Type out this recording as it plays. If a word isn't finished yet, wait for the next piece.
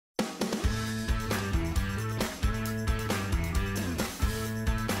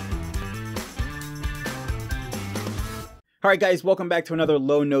Alright guys, welcome back to another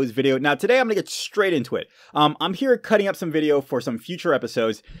low nose video. Now today I'm going to get straight into it. I'm here cutting up some video for some future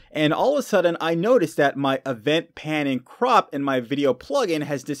episodes, and all of a sudden I noticed that my event pan and crop in my video plugin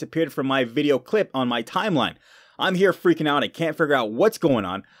has disappeared from my video clip on my timeline. I'm here freaking out. I can't figure out what's going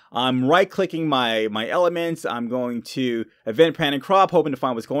on. I'm right clicking my elements. I'm going to event pan and crop, hoping to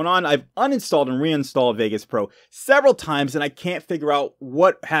find what's going on. I've uninstalled and reinstalled Vegas Pro several times, and I can't figure out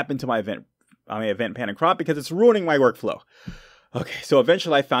what happened to my event pan and crop because it's ruining my workflow. Okay, so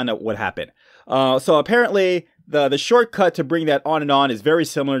eventually I found out what happened. So apparently the shortcut to bring that on and on is very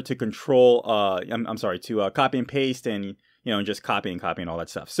similar to to copy and paste and just copy and all that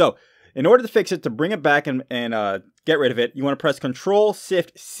stuff. So in order to fix it, to bring it back and get rid of it, you want to press Control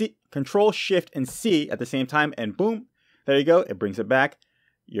Shift and C at the same time, and boom, there you go. It brings it back.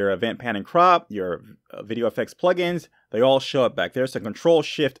 Your event pan and crop, your video effects plugins, they all show up back there. So Control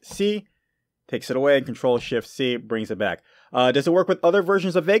Shift C takes it away, and Control Shift C brings it back. Does it work with other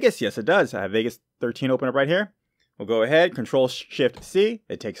versions of Vegas? Yes, it does. I have Vegas 13 open up right here. We'll go ahead, Control Shift C,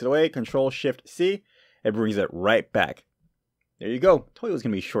 it takes it away, Control Shift C, it brings it right back. There you go. Told you it was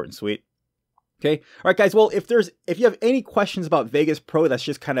gonna be short and sweet. Okay. All right, guys. Well, if you have any questions about Vegas Pro that's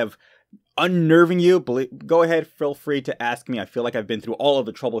just kind of unnerving you, go ahead. Feel free to ask me. I feel like I've been through all of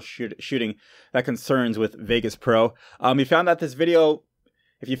the troubleshooting that concerns with Vegas Pro. If you found out this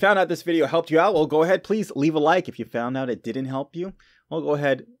video helped you out, well, go ahead. Please leave a like. If you found out it didn't help you, well, go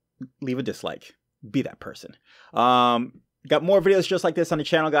ahead, leave a dislike. Be that person. Got more videos just like this on the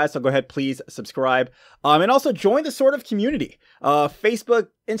channel, guys, so go ahead, please subscribe. And also join the sort of community. Facebook,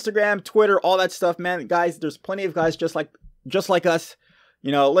 Instagram, Twitter, all that stuff, man. Guys, there's plenty of guys just like us.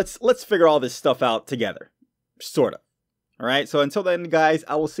 Let's figure all this stuff out together. Sort of. All right, so until then, guys,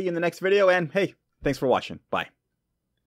 I will see you in the next video, and hey, thanks for watching. Bye.